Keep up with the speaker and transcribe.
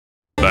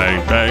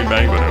Bang, bang,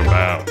 bang,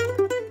 ba-dum-bow.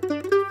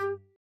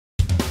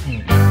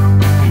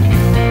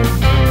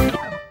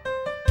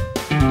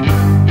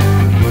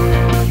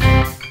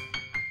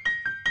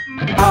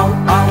 Au,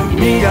 au,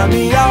 miau,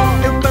 miau,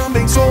 eu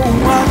também sou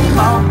um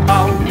animal.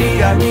 Au,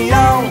 miau,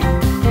 miau.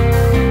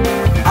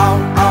 Au,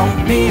 au,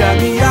 miau,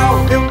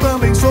 miau, eu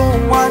também sou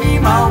um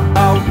animal.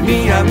 Au,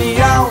 miau,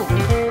 miau.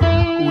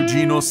 O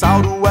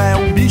dinossauro é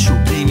um bicho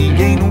que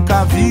ninguém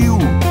nunca viu.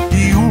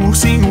 E o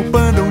ursinho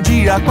panda um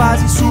dia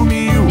quase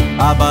sumiu.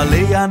 A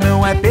baleia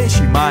não é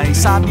peixe, mas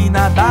sabe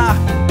nadar.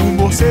 O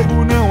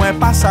morcego não é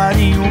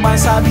passarinho,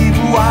 mas sabe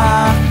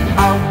voar.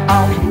 Au,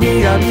 au,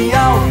 miau,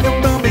 miau,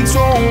 eu também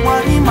sou um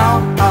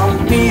animal. Au,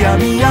 miau,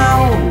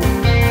 miau.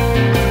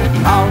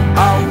 Au,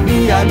 au,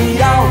 miau,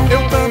 miau,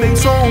 eu também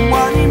sou um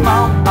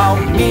animal. Au,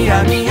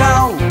 miau,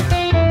 miau.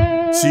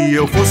 Se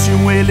eu fosse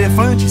um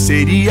elefante,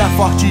 seria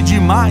forte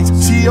demais.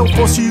 Se eu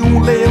fosse um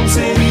leão,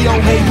 seria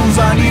o rei dos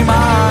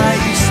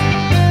animais.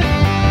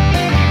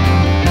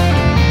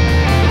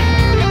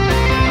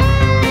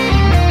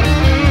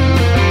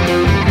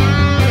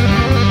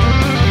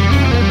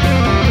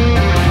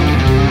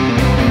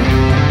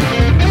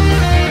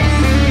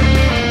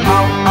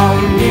 Au, au,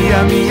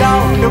 miau,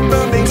 miau, eu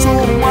também sou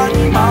um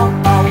animal.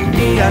 Au,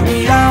 miau,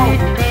 miau.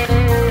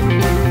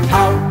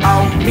 Au,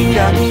 au,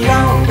 miau,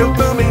 miau, eu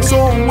também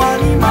sou um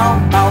animal.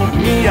 Au,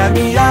 miau,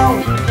 miau.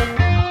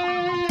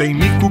 Tem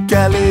mico que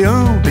é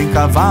leão, tem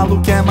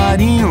cavalo que é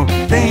marinho,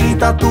 tem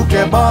tatu que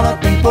é bola,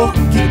 tem porco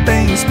que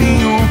tem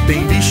espinho.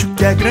 Tem bicho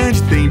que é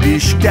grande, tem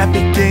bicho que é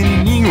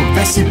pequenininho.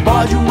 Vê se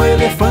pode um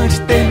elefante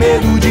ter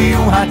medo de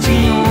um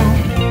ratinho.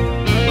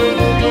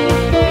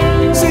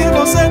 Se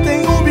você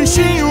tem um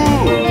bichinho,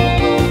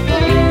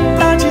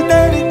 trate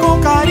dele com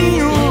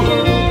carinho.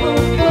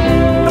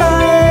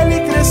 Pra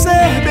ele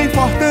crescer bem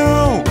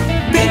fortão,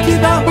 tem que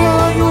dar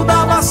banho,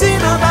 dar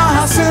vacina,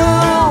 dar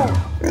ração.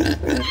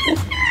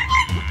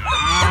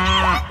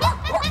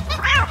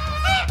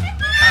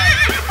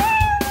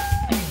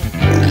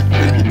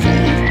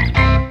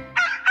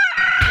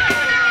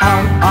 Au,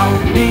 au,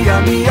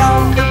 miau, miau,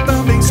 eu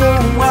também sou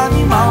um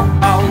animal.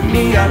 Au,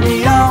 miau,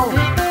 miau.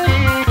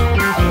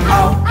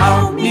 Au,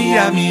 au,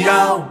 miau,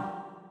 miau.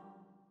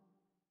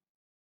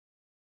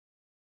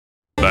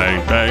 Bang,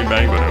 bang,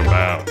 bang,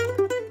 ba-dum-bow.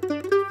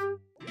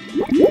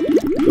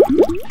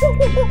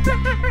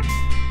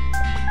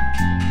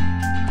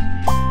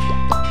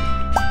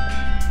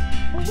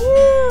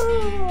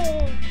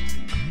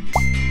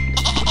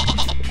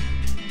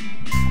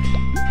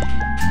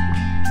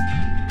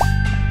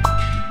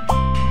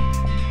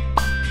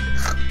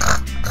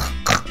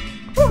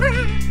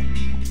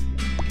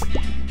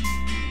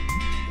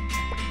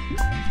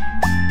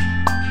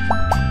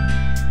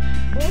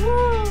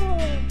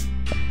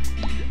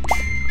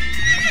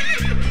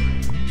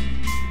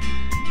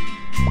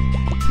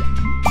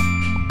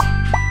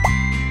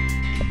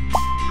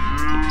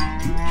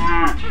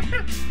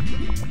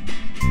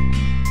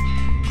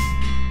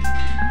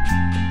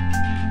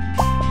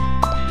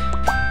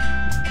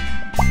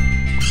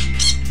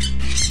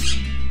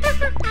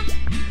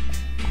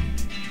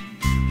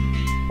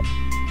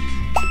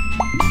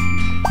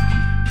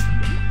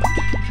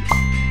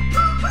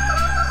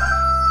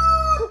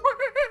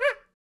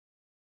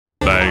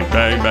 Bang,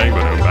 bang, bang,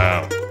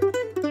 ba-dum-bow.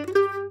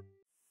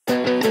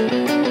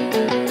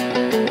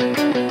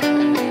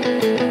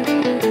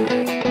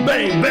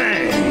 Bang,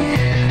 bang.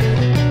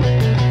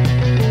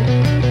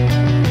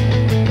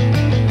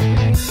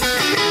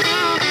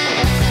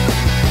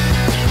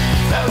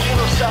 É o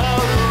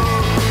dinossauro.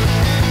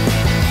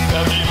 É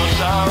o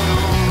dinossauro.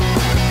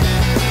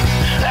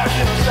 É o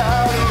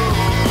dinossauro.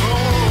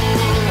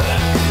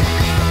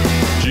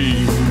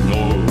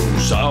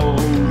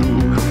 Dinossauro.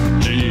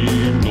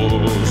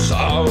 Dinossauro,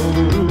 dinossauro,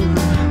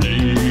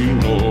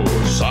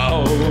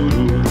 dinossauro.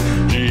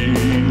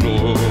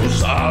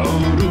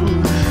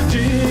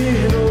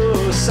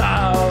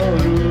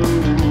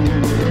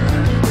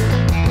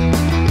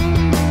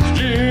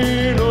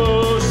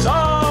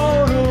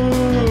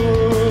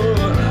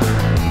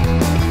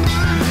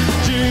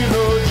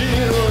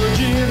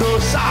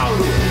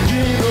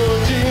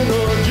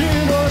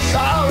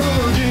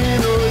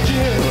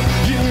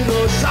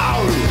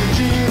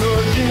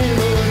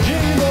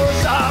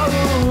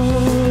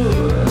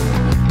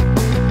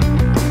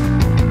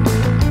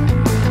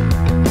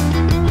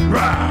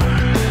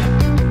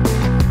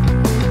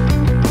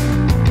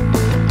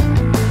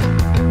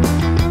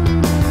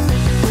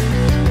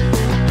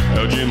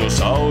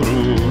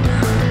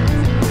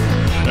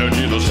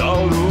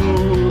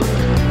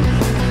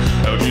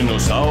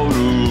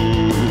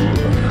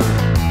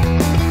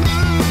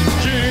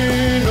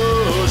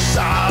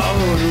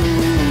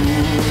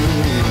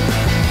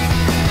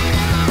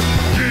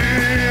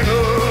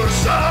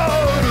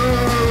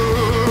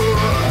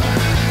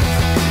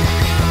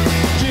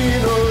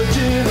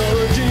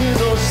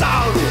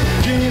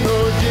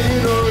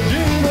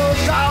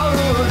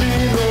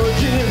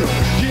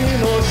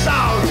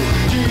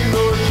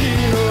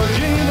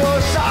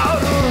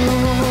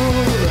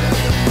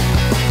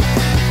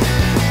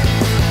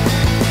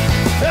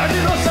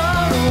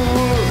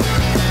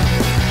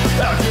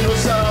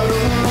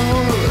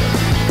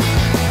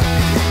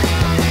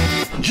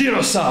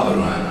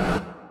 dinossauro.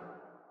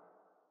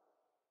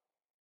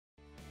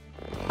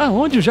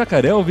 Aonde o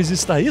Jacarelvis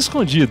está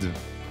escondido?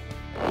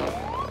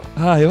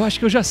 Ah, eu acho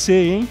que eu já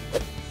sei, hein?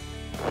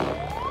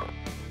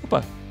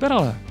 Opa, pera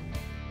lá.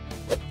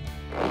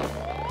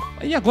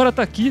 E agora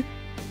tá aqui.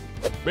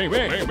 Bem,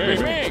 bem, bem, bem,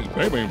 bem,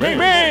 bem, bem, bem,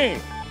 bem.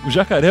 O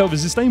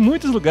Jacarelvis está em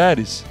muitos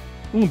lugares.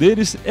 Um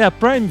deles é a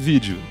Prime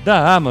Video,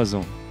 da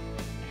Amazon.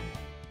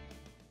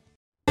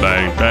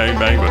 Bang, bang,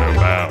 bang,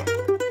 bang.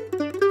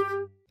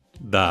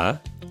 Da,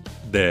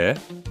 de,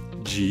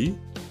 di,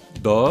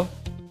 do,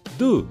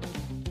 du.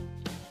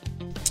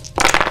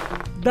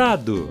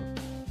 Dado.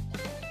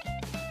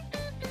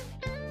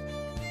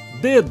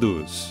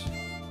 Dedos.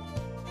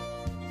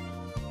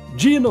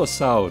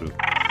 Dinossauro.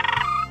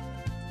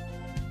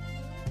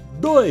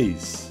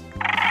 2.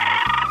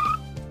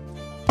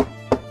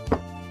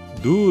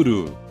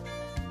 Duro.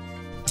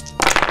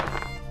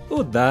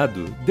 O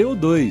dado deu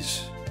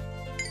 2.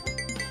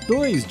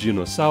 2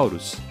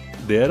 dinossauros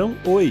deram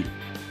oi.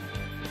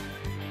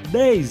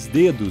 10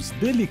 dedos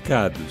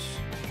delicados.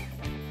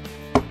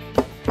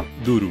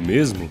 Duro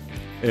mesmo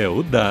é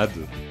o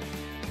dado.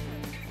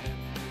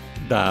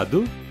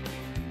 Dado,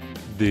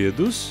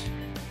 dedos,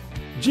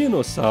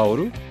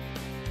 dinossauro,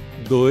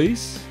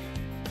 2,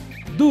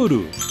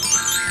 duro.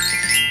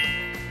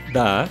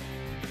 Da,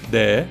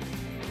 de,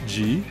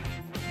 di,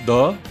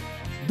 do,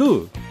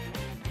 du.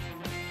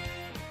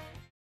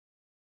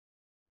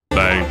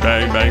 Bang,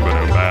 bang, bang,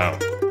 bang.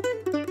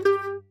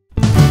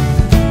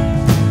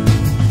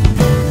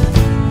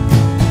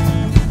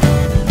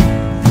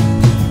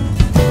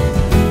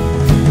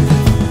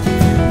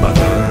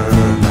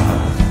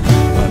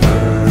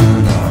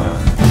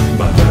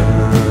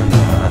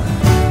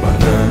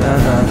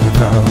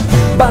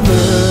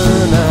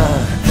 Banana,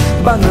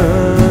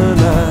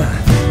 banana,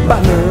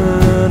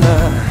 banana,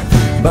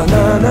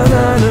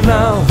 banana,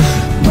 não.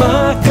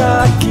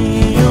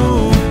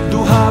 Macaquinho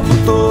do rabo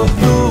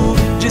torto,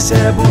 de se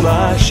é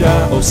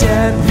bolacha ou se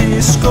é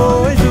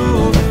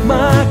biscoito.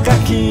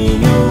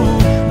 Macaquinho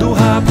do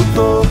rabo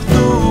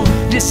torto,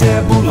 de se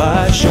é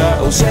bolacha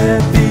ou se é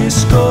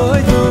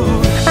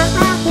biscoito.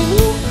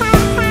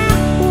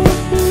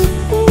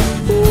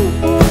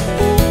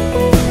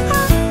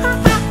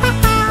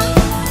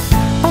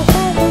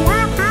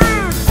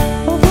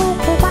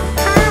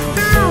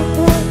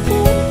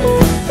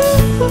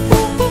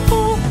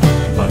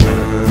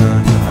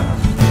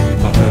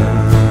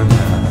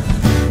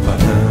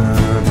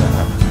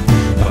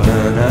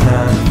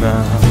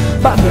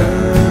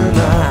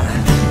 Banana,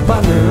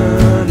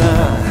 banana,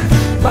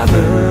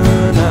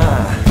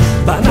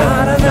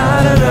 banana,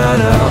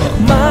 banana,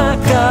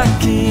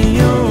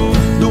 macaquinho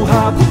do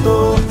rabo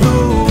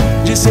torto,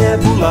 de se é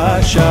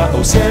bolacha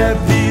ou se é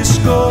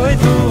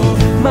biscoito.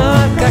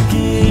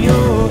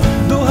 Macaquinho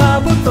do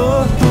rabo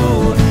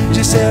torto,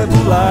 de se é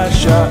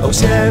bolacha ou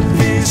se é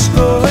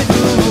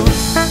biscoito.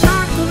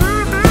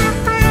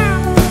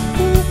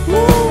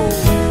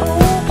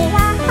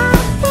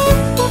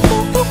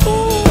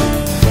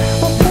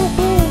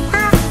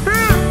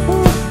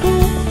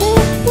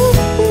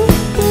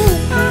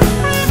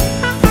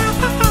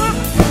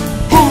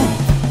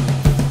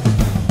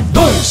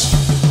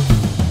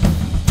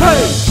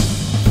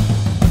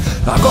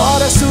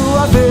 Agora é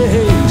sua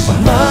vez.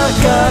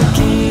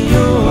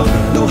 Macaquinho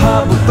do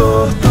rabo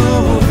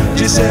torto,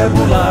 de se é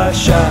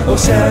bolacha ou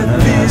se é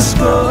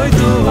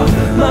biscoito.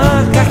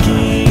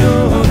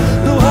 Macaquinho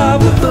do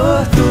rabo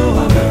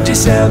torto, de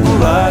se é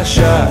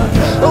bolacha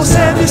ou se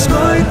é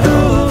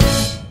biscoito.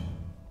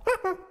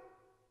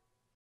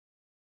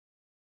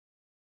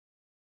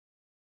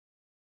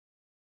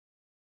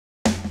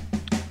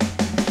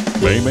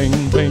 Bang, bang,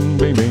 bang,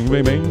 bang,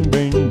 bang, bang,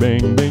 bang,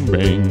 bang, bang,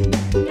 bang.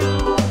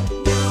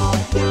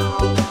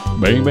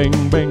 Bang, bang,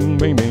 bang,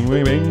 bang, bang,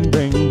 bang,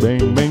 bang,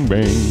 bang, bang,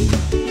 bang.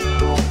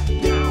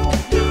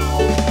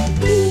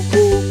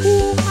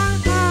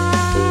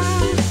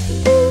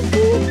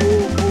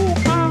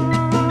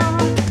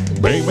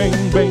 Bang, bang,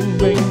 bang,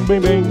 bang,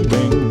 bang, bang,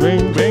 bang,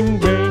 bang, bang,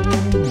 bang,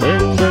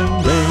 bang, bang,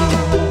 bang.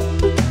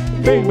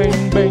 Bang,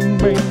 bang, bang,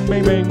 bang,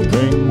 bang, bang,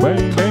 bang,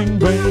 bang, bang.